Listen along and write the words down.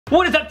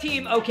What is up,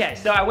 team? Okay,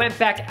 so I went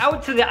back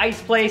out to the ice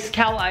place,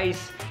 Cal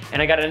Ice,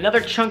 and I got another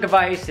chunk of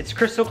ice. It's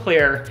crystal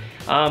clear.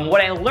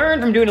 What I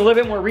learned from doing a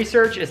little bit more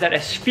research is that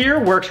a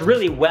sphere works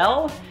really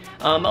well.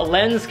 A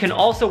lens can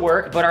also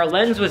work, but our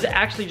lens was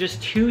actually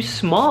just too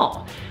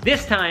small.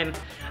 This time,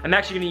 I'm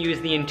actually gonna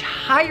use the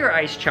entire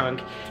ice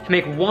chunk to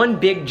make one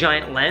big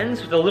giant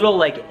lens with a little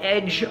like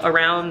edge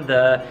around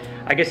the,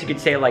 I guess you could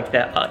say like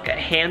the a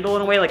handle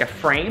in a way, like a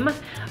frame.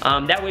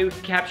 That way we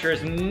can capture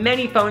as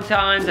many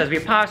photons as we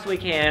possibly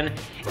can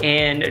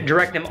and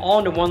direct them all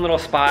into one little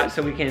spot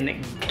so we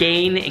can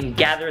gain and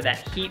gather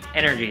that heat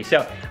energy. So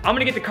I'm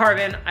gonna get to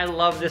carving. I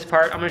love this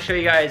part. I'm gonna show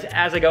you guys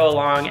as I go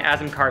along,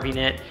 as I'm carving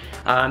it.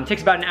 It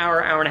takes about an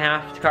hour, hour and a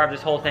half to carve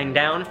this whole thing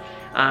down.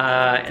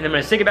 And then I'm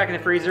gonna stick it back in the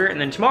freezer,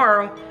 and then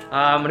tomorrow,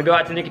 I'm gonna go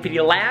out to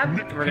Nickipedia lab,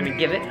 and we're gonna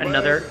give it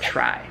another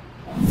try.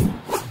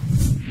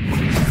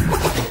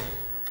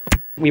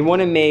 We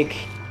wanna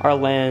make our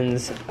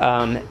lens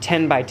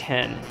 10 by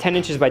 10, 10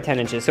 inches by 10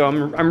 inches. So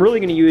I'm really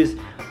gonna use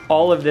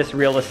all of this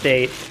real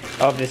estate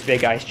of this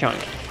big ice chunk.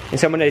 And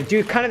so I'm gonna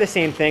do kind of the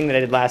same thing that I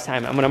did last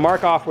time. I'm gonna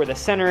mark off where the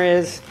center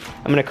is.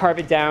 I'm gonna carve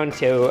it down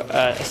to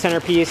a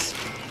centerpiece,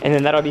 and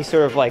then that'll be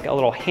sort of like a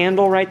little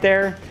handle right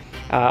there.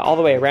 All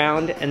the way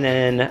around, and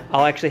then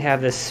I'll actually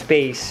have this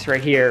space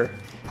right here.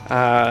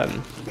 We're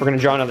gonna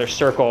draw another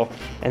circle,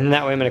 and then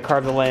that way I'm gonna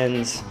carve the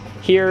lens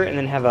here and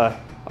then have a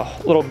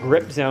little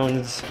grip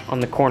zones on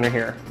the corner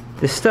here.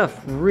 This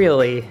stuff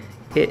really,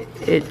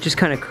 it just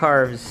kind of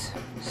carves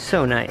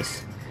so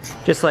nice,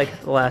 just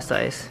like the last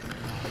ice.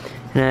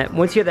 And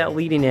once you have that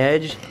leading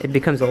edge, it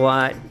becomes a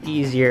lot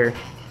easier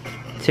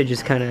to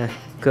just kind of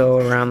go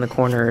around the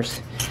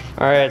corners.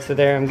 All right, so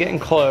there, I'm getting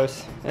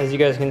close, as you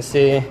guys can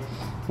see.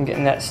 I'm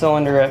getting that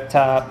cylinder up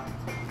top,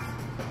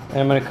 and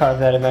I'm gonna carve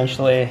that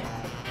eventually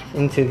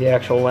into the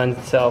actual lens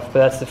itself, but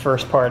that's the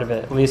first part of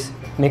it, at least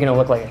making it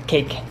look like a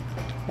cake,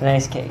 a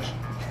nice cake.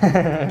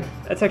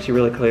 That's actually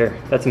really clear.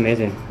 That's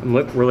amazing.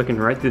 We're looking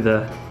right through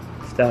the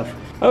stuff.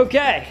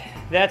 Okay,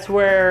 that's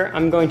where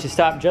I'm going to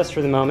stop just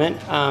for the moment.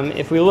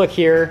 If we look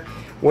here,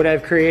 what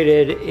I've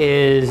created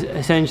is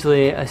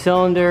essentially a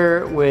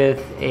cylinder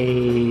with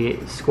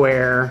a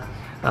square.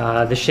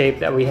 The shape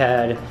that we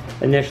had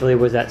initially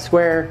was that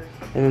square,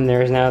 and then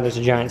there's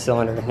a giant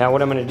cylinder. Now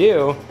what I'm gonna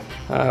do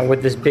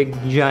with this big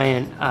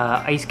giant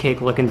ice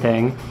cake looking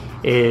thing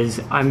is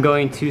I'm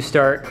going to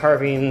start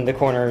carving the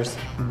corners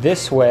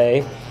this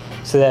way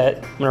so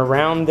that I'm gonna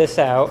round this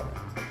out,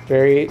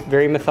 very,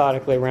 very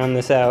methodically round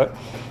this out.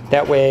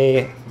 That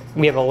way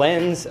we have a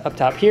lens up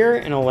top here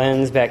and a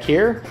lens back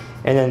here,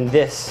 and then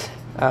this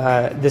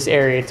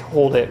area to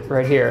hold it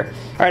right here.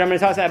 All right, I'm gonna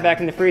toss that back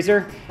in the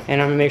freezer, and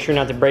I'm gonna make sure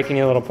not to break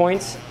any little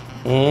points,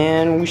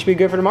 and we should be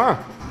good for tomorrow.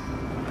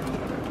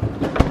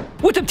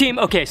 What's up, team?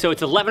 Okay, so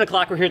it's 11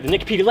 o'clock. We're here at the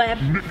Nickipedia lab.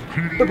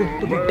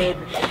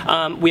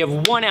 We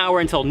have 1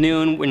 hour until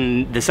noon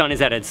when the sun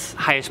is at its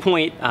highest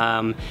point.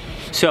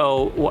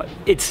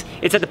 It's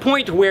at the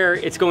point where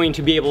it's going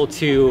to be able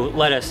to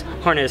let us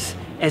harness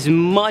as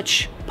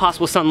much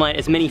possible sunlight,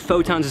 as many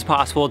photons as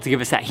possible to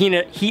give us that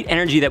heat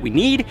energy that we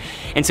need.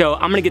 And so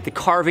I'm gonna get the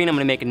carving, I'm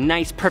gonna make a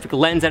nice perfect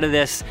lens out of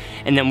this,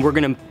 and then we're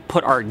gonna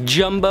put our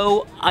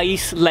jumbo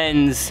ice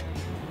lens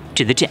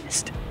to the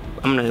test.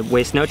 I'm gonna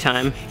waste no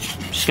time,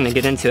 just gonna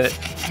get into it.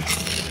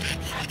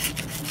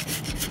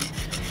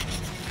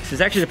 This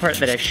is actually the part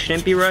that I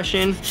shouldn't be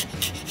rushing,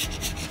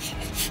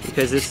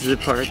 because this is the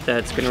part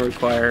that's gonna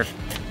require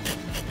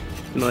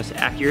the most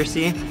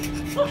accuracy.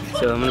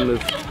 So I'm gonna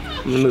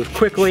move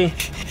quickly,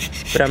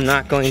 but I'm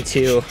not going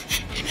to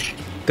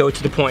go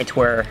to the point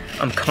where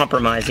I'm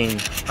compromising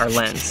our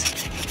lens.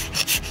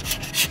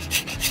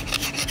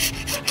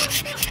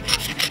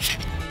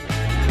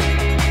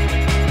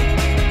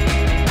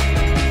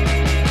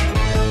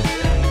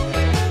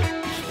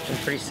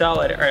 Pretty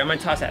solid. All right, I'm gonna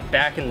toss that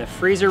back in the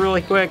freezer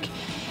really quick.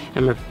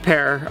 I'm gonna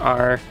prepare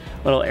our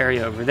little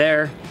area over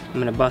there. I'm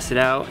gonna bust it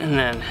out, and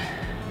then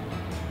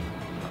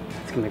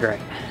it's gonna be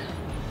great.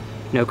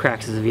 No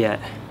cracks as of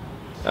yet.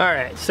 All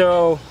right,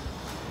 so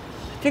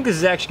I think this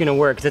is actually gonna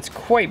work because it's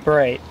quite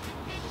bright.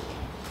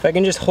 If I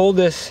can just hold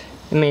this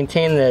and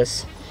maintain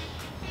this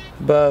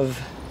above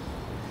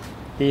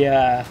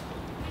the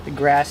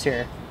grass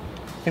here,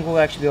 I think we'll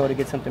actually be able to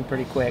get something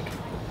pretty quick.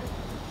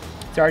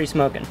 It's already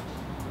smoking.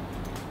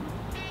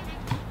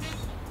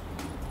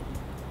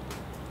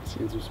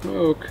 Seen some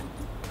smoke.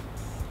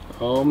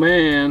 Oh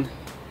man.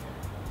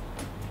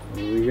 What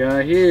do we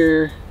got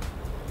here?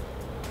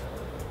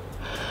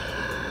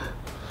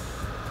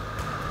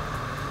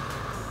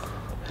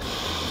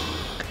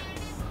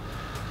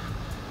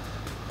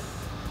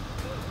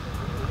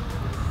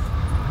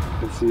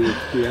 Let's see a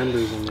few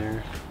embers in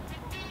there.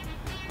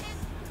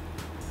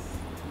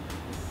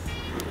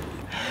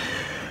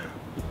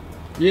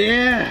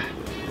 Yeah!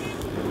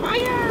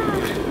 Fire!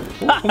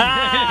 Oh,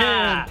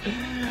 man.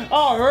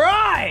 All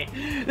right,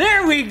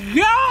 there we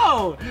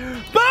go.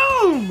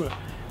 Boom!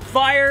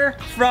 Fire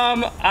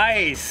from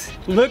ice.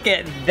 Look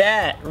at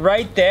that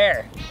right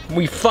there.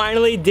 We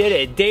finally did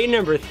it. Day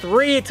number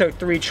 3, it took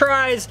 3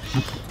 tries.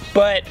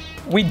 But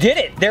we did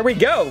it. There we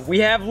go. We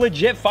have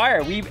legit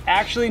fire. We've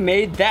actually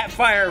made that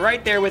fire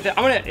right there with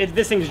it.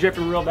 This thing's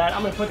dripping real bad.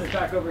 I'm gonna put this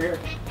back over here.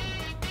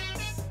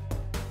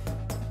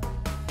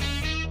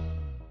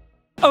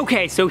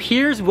 Okay, so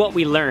here's what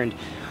we learned.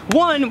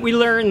 One, we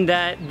learned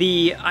that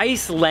the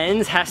ice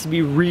lens has to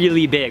be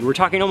really big. We're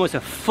talking almost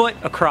a foot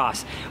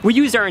across. We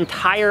used our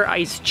entire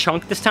ice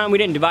chunk this time. We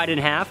didn't divide it in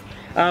half.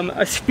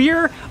 A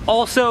sphere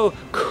also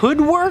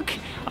could work,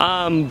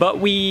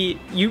 but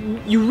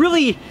you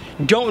really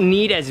don't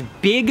need as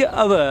big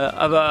of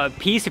a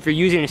piece if you're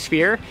using a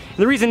sphere. And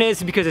the reason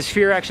is because a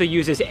sphere actually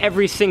uses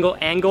every single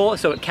angle,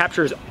 so it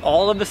captures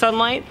all of the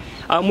sunlight.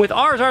 With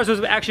ours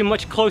was actually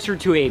much closer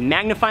to a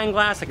magnifying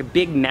glass, like a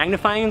big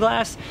magnifying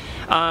glass.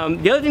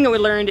 The other thing that we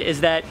learned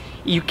is that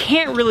you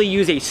can't really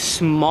use a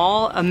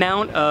small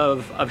amount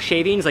of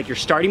shavings, like your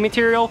starting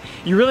material.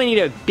 You really need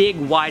a big,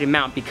 wide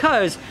amount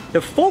because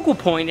the focal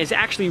point is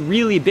actually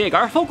really big.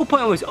 Our focal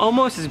point was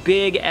almost as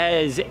big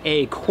as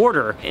a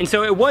quarter. And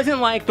so it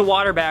wasn't like the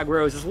water bag where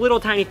it was this little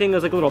tiny thing that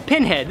was like a little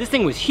pinhead. This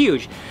thing was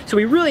huge. So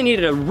we really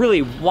needed a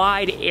really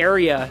wide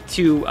area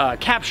to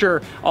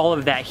capture all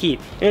of that heat.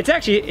 And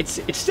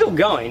it's still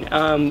going.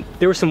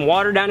 There was some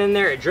water down in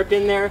there, it dripped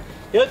in there.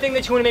 The other thing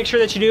that you want to make sure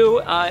that you do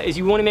is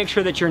you want to make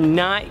sure that you're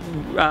not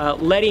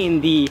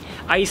letting the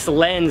ice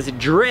lens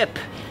drip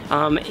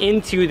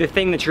into the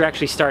thing that you're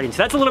actually starting. So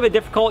that's a little bit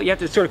difficult. You have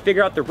to sort of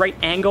figure out the right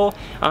angle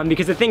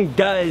because the thing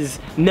does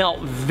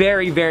melt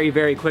very, very,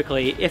 very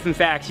quickly if in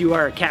fact you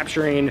are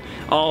capturing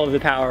all of the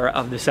power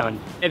of the sun.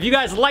 If you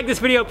guys like this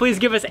video, please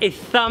give us a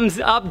thumbs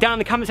up down in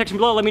the comment section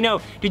below. Let me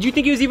know, did you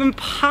think it was even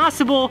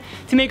possible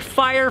to make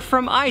fire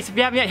from ice? If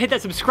you haven't yet, hit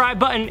that subscribe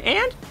button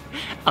and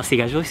I'll see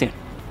you guys really soon.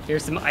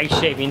 Here's some ice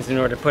shavings in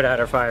order to put out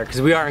our fire,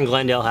 because we are in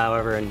Glendale,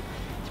 however, and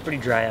it's pretty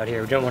dry out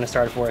here. We don't want to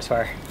start a forest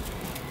fire.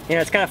 You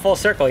know, it's kind of full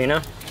circle, you know?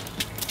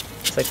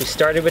 It's like we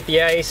started with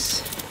the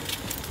ice,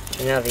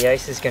 and now the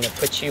ice is going to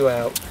put you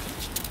out.